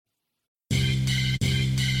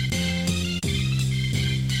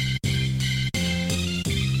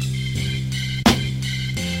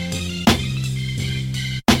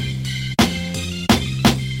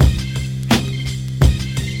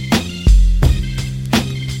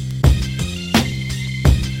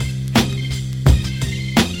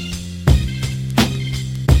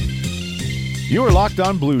You are Locked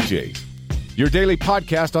On Blue Jays, your daily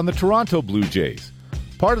podcast on the Toronto Blue Jays,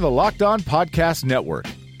 part of the Locked On Podcast Network,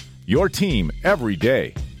 your team every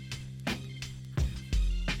day.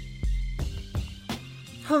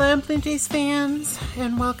 Hello, Blue Jays fans,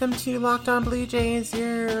 and welcome to Locked On Blue Jays,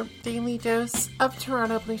 your daily dose of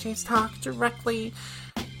Toronto Blue Jays talk directly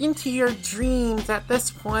into your dreams at this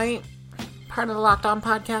point. Part of the Locked On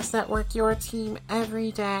Podcast Network, your team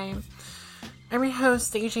every day. I'm your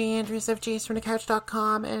host, AJ Andrews of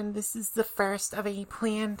JaysFromTheCouch.com, and this is the first of a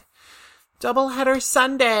planned doubleheader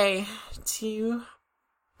Sunday to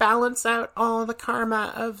balance out all the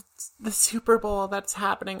karma of the Super Bowl that's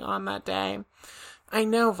happening on that day. I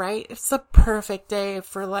know, right? It's the perfect day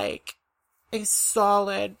for like a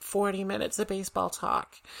solid 40 minutes of baseball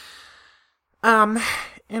talk.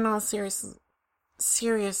 In all seriousness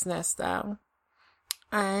though,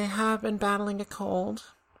 I have been battling a cold.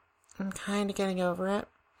 I'm kind of getting over it.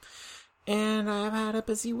 And I've had a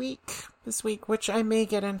busy week this week, which I may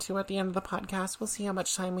get into at the end of the podcast. We'll see how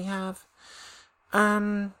much time we have.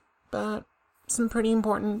 But some pretty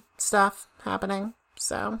important stuff happening.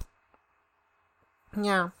 So,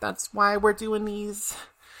 yeah, that's why we're doing these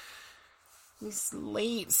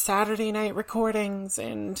late Saturday night recordings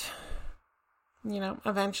and,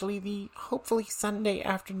 eventually the hopefully Sunday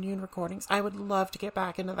afternoon recordings. I would love to get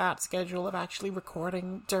back into that schedule of actually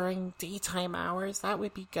recording during daytime hours. That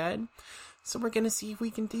would be good. So we're going to see if we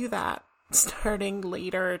can do that starting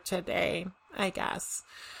later today, I guess.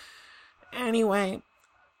 Anyway,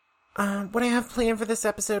 what I have planned for this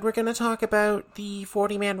episode, we're going to talk about the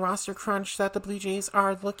 40-man roster crunch that the Blue Jays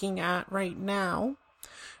are looking at right now.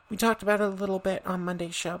 We talked about it a little bit on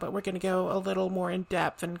Monday's show, but we're going to go a little more in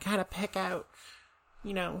depth and kind of pick out,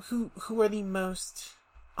 who are the most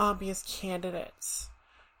obvious candidates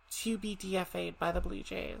to be DFA'd by the Blue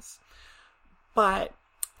Jays. But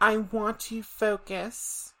I want to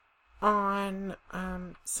focus on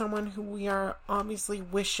someone who we are obviously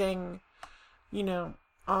wishing,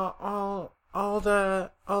 all the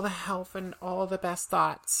health and all the best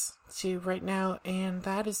thoughts to right now, and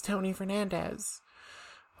that is Tony Fernandez.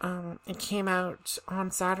 It came out on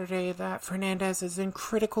Saturday that Fernandez is in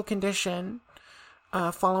critical condition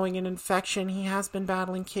following an infection. He has been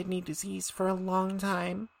battling kidney disease for a long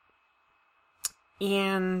time,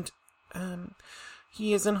 and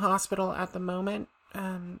he is in hospital at the moment.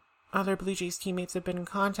 Other Blue Jays teammates have been in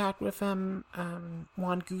contact with him.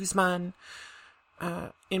 Juan Guzman,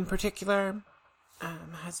 in particular,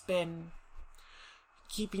 has been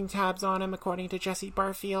keeping tabs on him, according to Jesse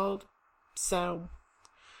Barfield. So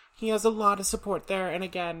he has a lot of support there, and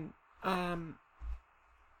again,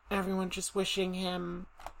 everyone just wishing him,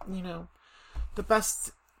 the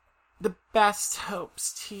best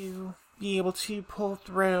hopes to be able to pull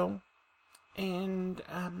through and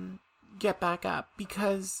get back up,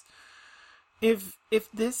 because if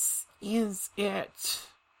this is it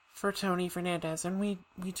for Tony Fernandez, and we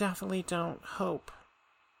definitely don't hope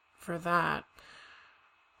for that,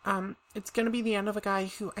 it's going to be the end of a guy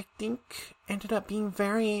who I think ended up being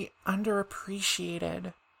very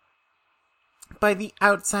underappreciated by the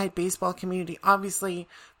outside baseball community. Obviously,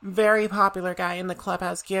 very popular guy in the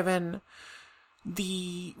clubhouse given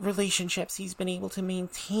the relationships he's been able to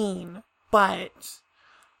maintain. But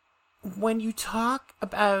when you talk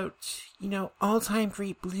about, all-time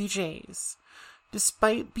great Blue Jays,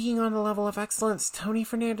 despite being on the level of excellence, Tony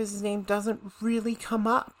Fernandez's name doesn't really come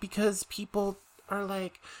up because people are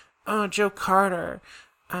like, oh, Joe Carter,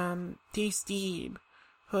 Dave Stieb,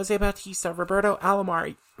 Jose Bautista, Roberto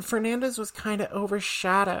Alomar. Fernandez was kind of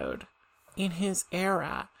overshadowed in his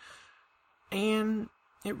era. And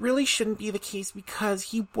it really shouldn't be the case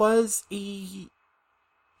because he was a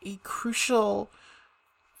crucial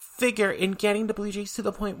figure in getting the Blue Jays to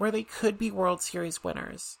the point where they could be World Series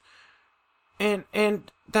winners.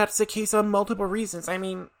 And that's the case on multiple reasons. I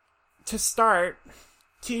mean, to start,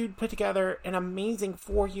 dude put together an amazing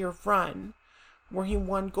 4-year run where he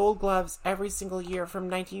won Gold Gloves every single year from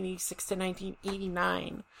 1986 to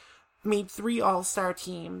 1989, made 3 All-Star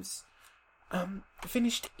teams,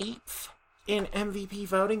 finished 8th in MVP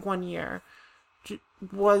voting one year,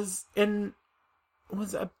 was a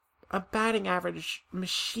batting average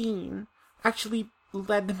machine, actually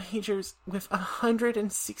led the majors with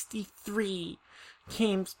 163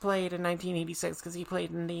 games played in 1986 because he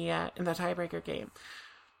played in the tiebreaker game.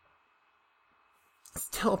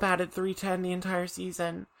 Still batted .310 the entire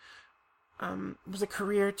season. Was a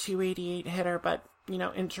career .288 hitter, but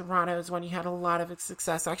in Toronto is when he had a lot of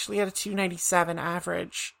success. Actually had a .297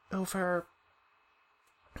 average over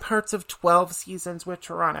parts of 12 seasons with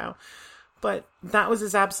Toronto. But that was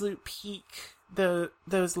his absolute peak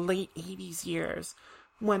those late 80s years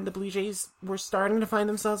when the Blue Jays were starting to find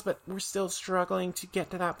themselves, but were still struggling to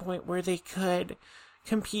get to that point where they could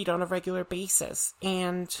compete on a regular basis.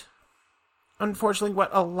 And unfortunately,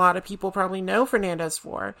 what a lot of people probably know Fernandez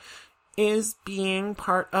for is being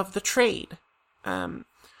part of the trade. In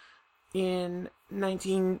the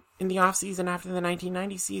offseason after the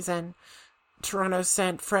 1990 season, Toronto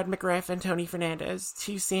sent Fred McGriff and Tony Fernandez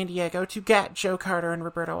to San Diego to get Joe Carter and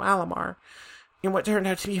Roberto Alomar in what turned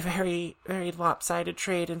out to be a very, very lopsided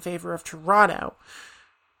trade in favor of Toronto.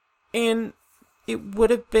 And it would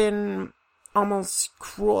have been almost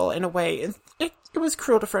cruel in a way. It was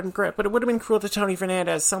cruel to Fred McGriff, but it would have been cruel to Tony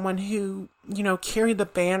Fernandez, someone who, carried the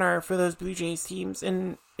banner for those Blue Jays teams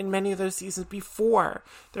in many of those seasons before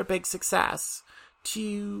their big success,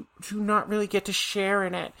 to not really get to share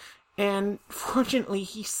in it. And fortunately,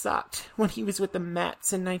 he sucked when he was with the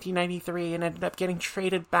Mets in 1993 and ended up getting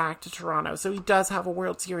traded back to Toronto. So he does have a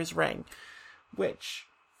World Series ring, which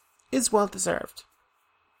is well deserved.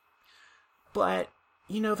 But,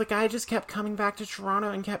 the guy just kept coming back to Toronto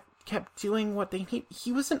and kept doing what they need.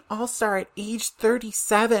 He was an all-star at age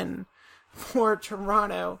 37 for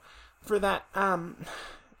Toronto for that, in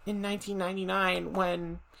 1999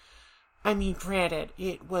 when, granted,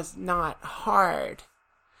 it was not hard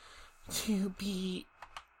to be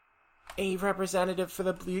a representative for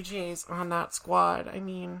the Blue Jays on that squad.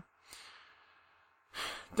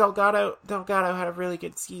 Delgado had a really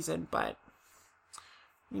good season, but,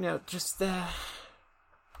 just the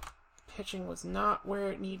pitching was not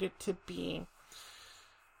where it needed to be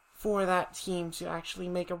for that team to actually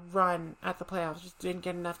make a run at the playoffs. Just didn't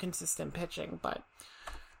get enough consistent pitching, but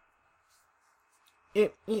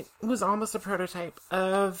it was almost a prototype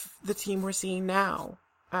of the team we're seeing now.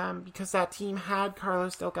 Because that team had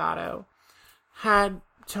Carlos Delgado, had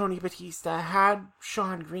Tony Batista, had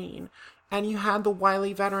Shawn Green, and you had the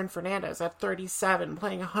wily veteran Fernandez at 37,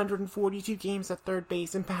 playing 142 games at third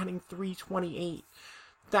base and batting .328.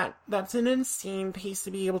 That's an insane pace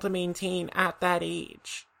to be able to maintain at that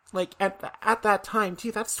age. Like, at that time,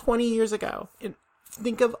 too. That's 20 years ago. And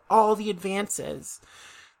think of all the advances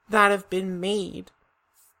that have been made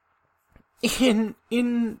in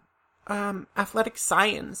athletic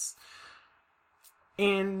science.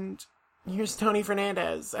 And here's Tony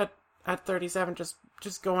Fernandez at 37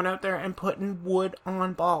 just going out there and putting wood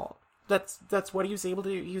on ball. That's what he was able to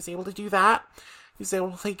do. He was able to do that. He was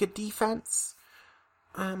able to play good defense.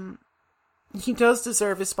 He does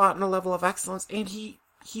deserve his spot in a level of excellence, and he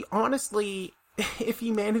honestly, if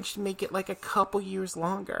he managed to make it like a couple years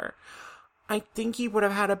longer, I think he would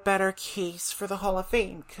have had a better case for the Hall of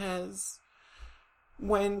Fame, because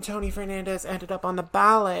when Tony Fernandez ended up on the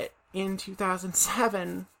ballot in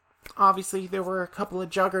 2007, obviously there were a couple of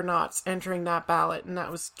juggernauts entering that ballot, and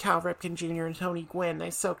that was Cal Ripken Jr. and Tony Gwynn. They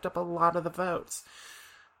soaked up a lot of the votes.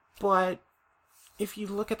 But if you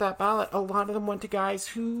look at that ballot, a lot of them went to guys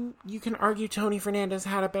who you can argue Tony Fernandez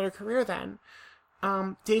had a better career than.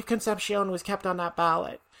 Dave Concepcion was kept on that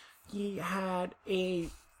ballot. He had a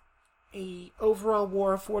overall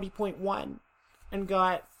WAR of 40.1 and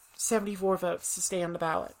got 74 votes to stay on the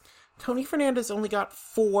ballot. Tony Fernandez only got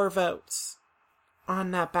 4 votes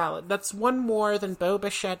on that ballot. That's one more than Bo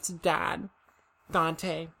Bichette's dad,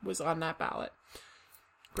 Dante, was on that ballot.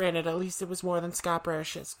 Granted, at least it was more than Scott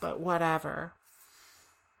Brocious, but whatever.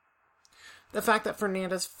 The fact that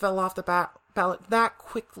Fernandez fell off the ballot that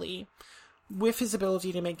quickly, with his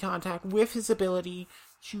ability to make contact, with his ability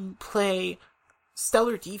to play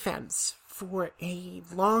stellar defense for a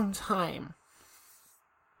long time,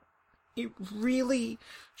 it really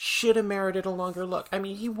should have merited a longer look.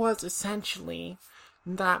 He was essentially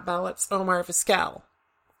that ballot's Omar Vizquel,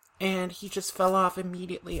 and he just fell off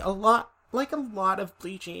immediately. A lot of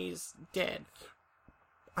Blue Jays did.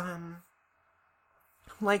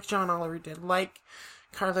 Like John Olerud did, like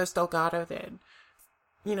Carlos Delgado did.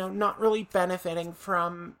 Not really benefiting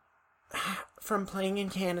from playing in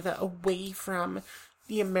Canada away from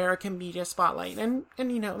the American media spotlight. And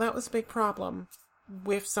that was a big problem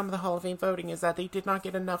with some of the Hall of Fame voting, is that they did not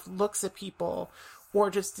get enough looks at people or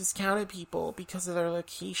just discounted people because of their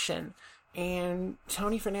location. And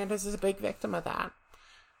Tony Fernandez is a big victim of that.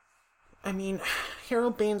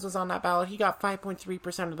 Harold Baines was on that ballot. He got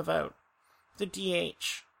 5.3% of the vote. The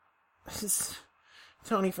DH.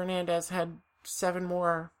 Tony Fernandez had 7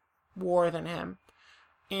 more WAR than him,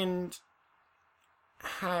 and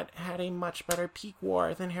had a much better peak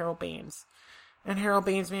WAR than Harold Baines. And Harold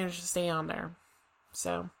Baines managed to stay on there.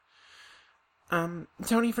 So,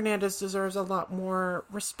 Tony Fernandez deserves a lot more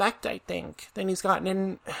respect, I think, than he's gotten.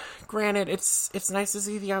 And granted, it's nice to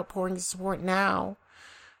see the outpouring of support now.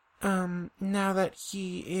 now that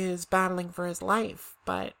he is battling for his life.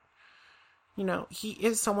 But, you know, he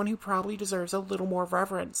is someone who probably deserves a little more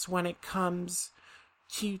reverence when it comes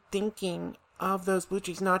to thinking of those Blue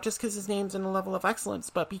Jays, not just because his name's in a level of excellence,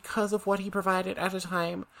 but because of what he provided at a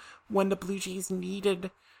time when the Blue Jays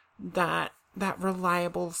needed that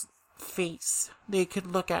reliable face they could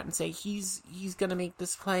look at and say, he's going to make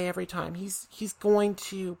this play every time. He's going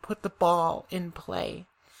to put the ball in play.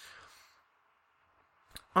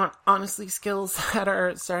 Honestly, skills that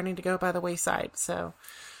are starting to go by the wayside. So,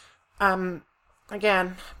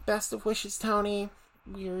 again, best of wishes, Tony.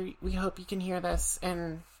 We hope you can hear this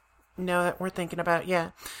and know that we're thinking about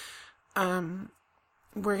you.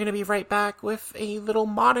 We're going to be right back with a little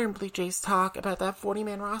modern Blue Jays talk about that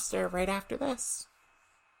 40-man roster right after this.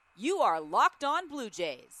 You are Locked On Blue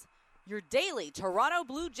Jays, your daily Toronto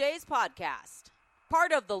Blue Jays podcast.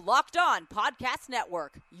 Part of the Locked On Podcast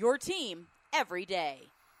Network, your team every day.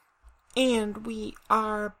 And we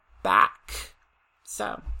are back.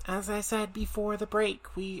 So, as I said before the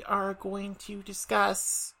break, we are going to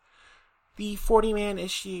discuss the 40-man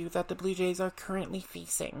issue that the Blue Jays are currently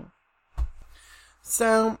facing.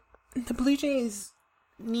 So, the Blue Jays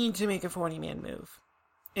need to make a 40-man move.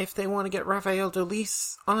 If they want to get Rafael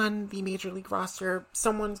Dolis on the Major League roster,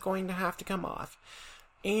 someone's going to have to come off.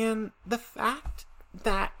 And the fact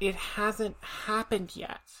that it hasn't happened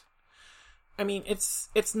yet, I mean, it's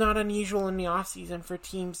not unusual in the offseason for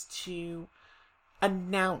teams to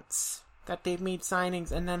announce that they've made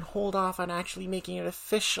signings and then hold off on actually making it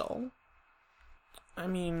official. I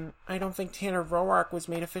mean, I don't think Tanner Roark was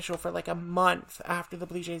made official for like a month after the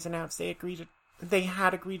Blue Jays announced they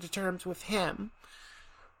had agreed to terms with him.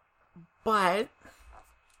 But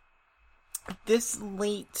this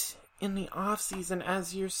late in the offseason,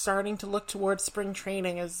 as you're starting to look towards spring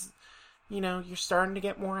training, as you know, you're starting to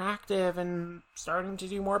get more active and starting to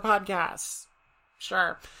do more podcasts.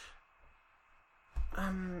 Sure.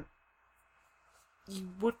 You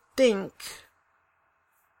would think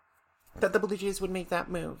that the Blue Jays would make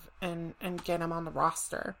that move and get him on the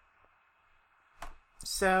roster.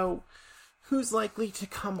 So, who's likely to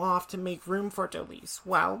come off to make room for Dolis?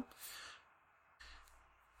 Well,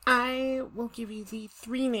 I will give you the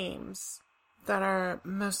 3 names that are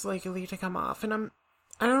most likely to come off. And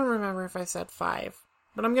I don't remember if I said 5,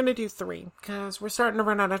 but I'm going to do 3 because we're starting to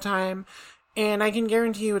run out of time. And I can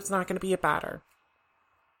guarantee you it's not going to be a batter.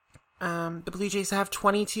 The Blue Jays have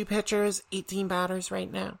 22 pitchers, 18 batters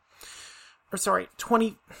right now. Or sorry,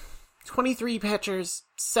 23 pitchers,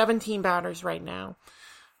 17 batters right now.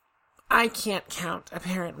 I can't count,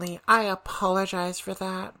 apparently. I apologize for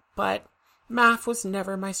that, but math was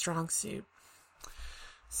never my strong suit.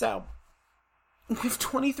 So, with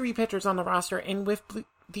 23 pitchers on the roster and with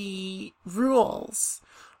the rules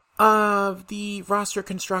of the roster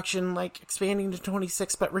construction, like expanding to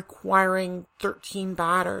 26 but requiring 13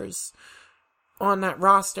 batters on that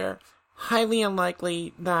roster, highly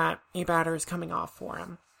unlikely that a batter is coming off for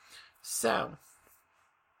him. So,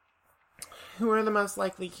 who are the most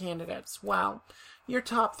likely candidates? Well, your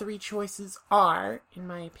top 3 choices are, in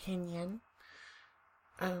my opinion,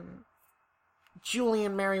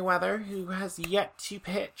 Julian Merryweather, who has yet to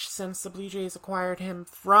pitch since the Blue Jays acquired him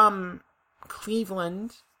from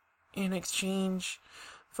Cleveland in exchange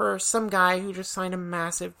for some guy who just signed a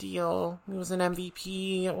massive deal. He was an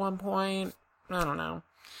MVP at one point. I don't know.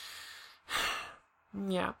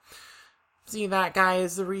 Yeah. See, that guy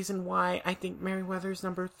is the reason why I think Merryweather's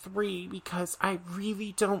number 3, because I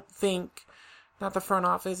really don't think that the front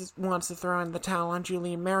office wants to throw in the towel on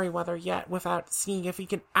Julian Merryweather yet without seeing if he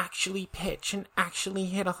can actually pitch and actually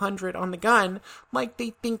hit 100 on the gun like they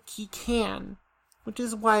think he can, which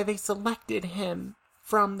is why they selected him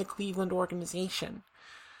from the Cleveland organization.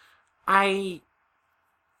 I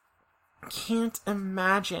can't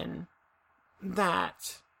imagine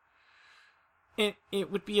that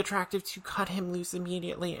it would be attractive to cut him loose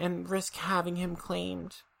immediately and risk having him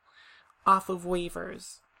claimed off of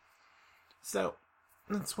waivers. So,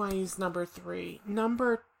 that's why he's number 3.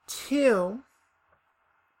 Number 2,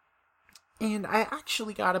 and I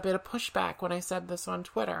actually got a bit of pushback when I said this on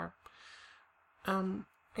Twitter.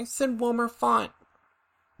 I said Wilmer Font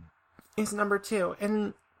is number 2,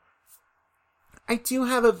 and I do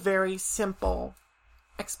have a very simple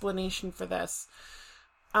explanation for this.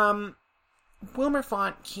 Wilmer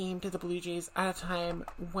Font came to the Blue Jays at a time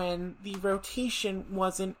when the rotation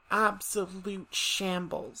was in absolute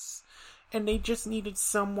shambles, and they just needed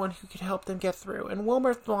someone who could help them get through. And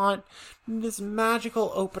Wilmer Font did this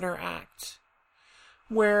magical opener act,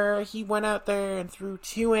 where he went out there and threw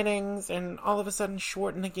 2 innings, and all of a sudden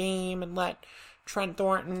shortened the game, and let Trent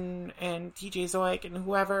Thornton and TJ Zoic and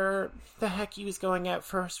whoever the heck he was going out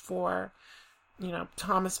first for,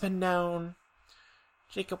 Thomas Pannone,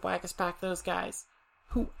 Jacob Waguespack, those guys.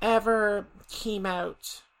 Whoever came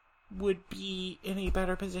out would be in a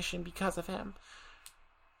better position because of him.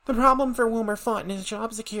 The problem for Wilmer Font and his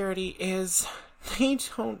job security is they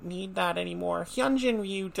don't need that anymore. Hyunjin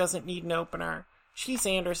Ryu doesn't need an opener. Chase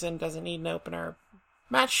Anderson doesn't need an opener.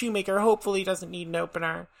 Matt Shoemaker hopefully doesn't need an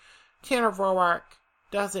opener. Tanner Roark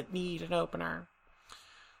doesn't need an opener.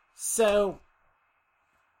 So,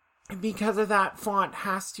 because of that, Font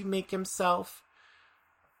has to make himself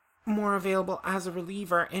more available as a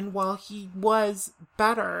reliever. And while he was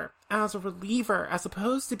better as a reliever as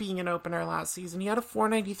opposed to being an opener last season, he had a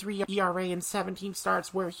 4.93 ERA in 17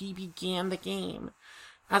 starts where he began the game,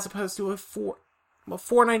 as opposed to a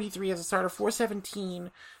 4.93 as a starter,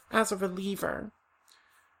 4.17 as a reliever.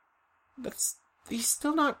 He's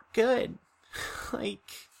still not good.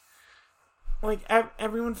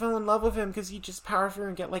 Everyone fell in love with him because he just power through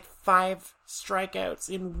and get 5 strikeouts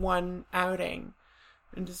in one outing.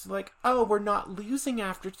 And just oh, we're not losing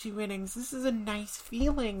after 2 innings. This is a nice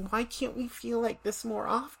feeling. Why can't we feel like this more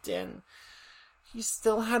often? He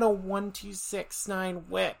still had a 1.269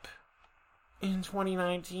 whip in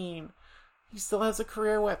 2019. He still has a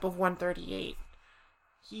career whip of 138.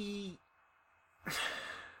 He's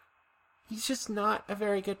just not a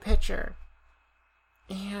very good pitcher.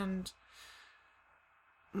 And,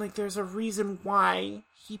 there's a reason why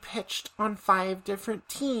he pitched on 5 different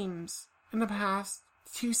teams in the past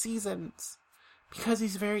 2 seasons. Because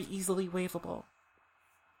he's very easily waivable.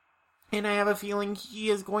 And I have a feeling he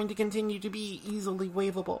is going to continue to be easily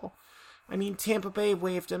waivable. I mean, Tampa Bay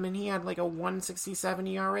waived him and he had a 1.67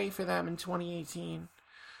 ERA for them in 2018.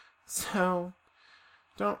 So,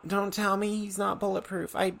 don't tell me he's not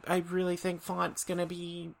bulletproof. I really think Font's going to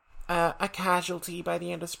be a casualty by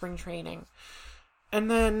the end of spring training.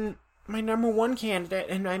 And then my number 1 candidate,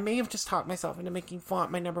 and I may have just talked myself into making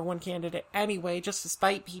Font my number 1 candidate anyway, just to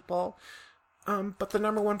spite people, but the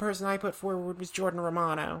number 1 person I put forward was Jordan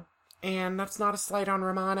Romano. And that's not a slight on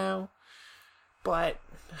Romano, but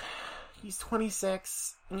he's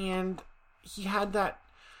 26, and he had that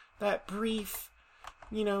brief,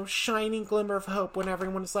 shining glimmer of hope when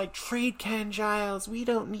everyone was like, trade Ken Giles, we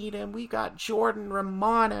don't need him, we got Jordan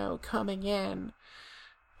Romano coming in.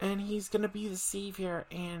 And he's gonna be the savior,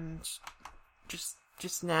 and just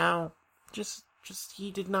he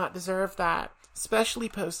did not deserve that, especially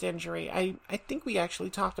post-injury. I think we actually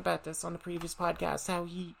talked about this on the previous podcast, how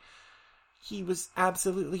he was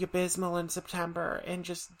absolutely abysmal in September, and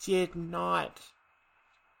just did not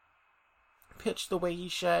pitch the way he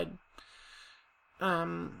should.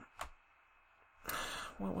 What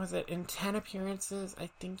was it? In 10 appearances, I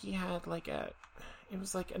think he had it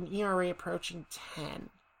was an ERA approaching 10.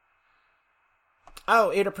 Oh,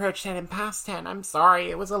 it approached 10 and past 10. I'm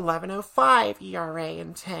sorry. It was 11.05 ERA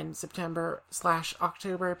in 10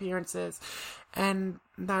 September/October appearances. And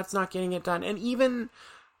that's not getting it done. And even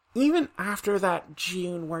after that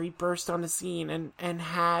June where he burst on the scene and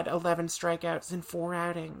had 11 strikeouts in 4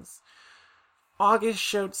 outings, August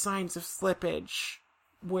showed signs of slippage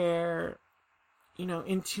where,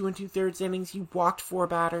 in 2 2/3 innings, he walked 4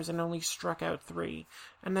 batters and only struck out 3.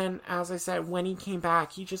 And then, as I said, when he came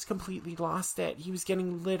back, he just completely lost it. He was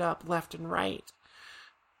getting lit up left and right.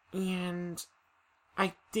 And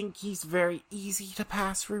I think he's very easy to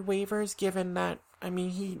pass through waivers, given that,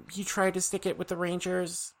 he tried to stick it with the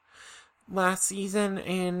Rangers last season,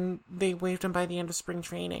 and they waived him by the end of spring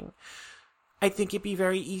training. I think it'd be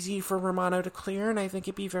very easy for Romano to clear, and I think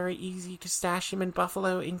it'd be very easy to stash him in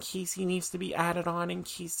Buffalo in case he needs to be added on, in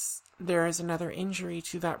case there is another injury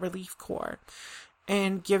to that relief corps.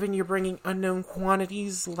 And given you're bringing unknown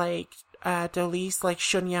quantities like Dolis, like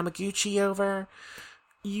Shun Yamaguchi over,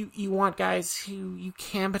 you want guys who you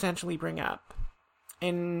can potentially bring up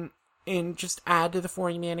and just add to the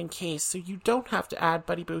 40-man in case, so you don't have to add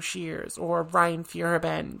Buddy Boshiers or Ryan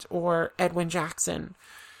Fierabend or Edwin Jackson.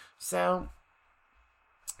 So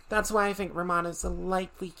that's why I think Romano's a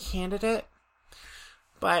likely candidate.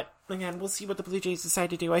 But, again, we'll see what the Blue Jays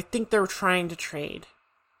decide to do. I think they're trying to trade.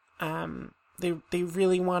 They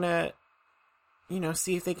really want to,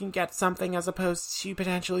 see if they can get something as opposed to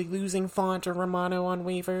potentially losing Font or Romano on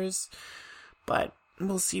waivers. But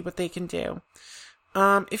we'll see what they can do.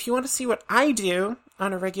 If you want to see what I do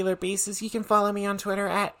on a regular basis, you can follow me on Twitter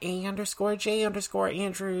at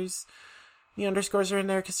 @A_J_Andrews. The underscores are in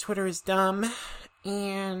there because Twitter is dumb.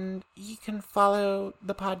 And you can follow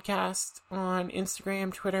the podcast on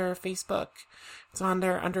Instagram, Twitter, Facebook. It's on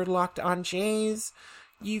there under Locked On Jays.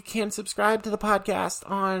 you can subscribe to the podcast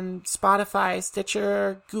on Spotify,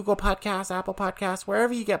 Stitcher, Google Podcasts, Apple Podcasts,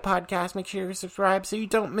 wherever you get podcasts. Make sure you're subscribed so you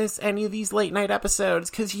don't miss any of these late night episodes,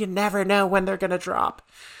 because you never know when they're going to drop.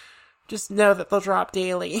 Just know that they'll drop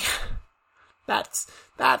daily. That's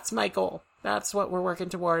my goal. That's what we're working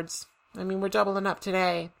towards. I mean, we're doubling up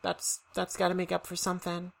today. That's got to make up for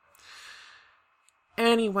something.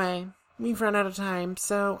 Anyway, we've run out of time,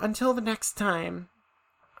 so until the next time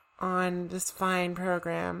on this fine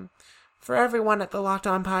program, for everyone at the Locked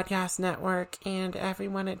On Podcast Network and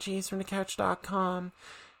everyone at jaysfromthecouch.com,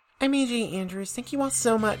 I'm AJ Andrews. Thank you all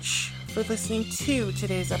so much for listening to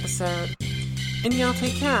today's episode, and y'all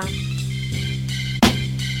take care.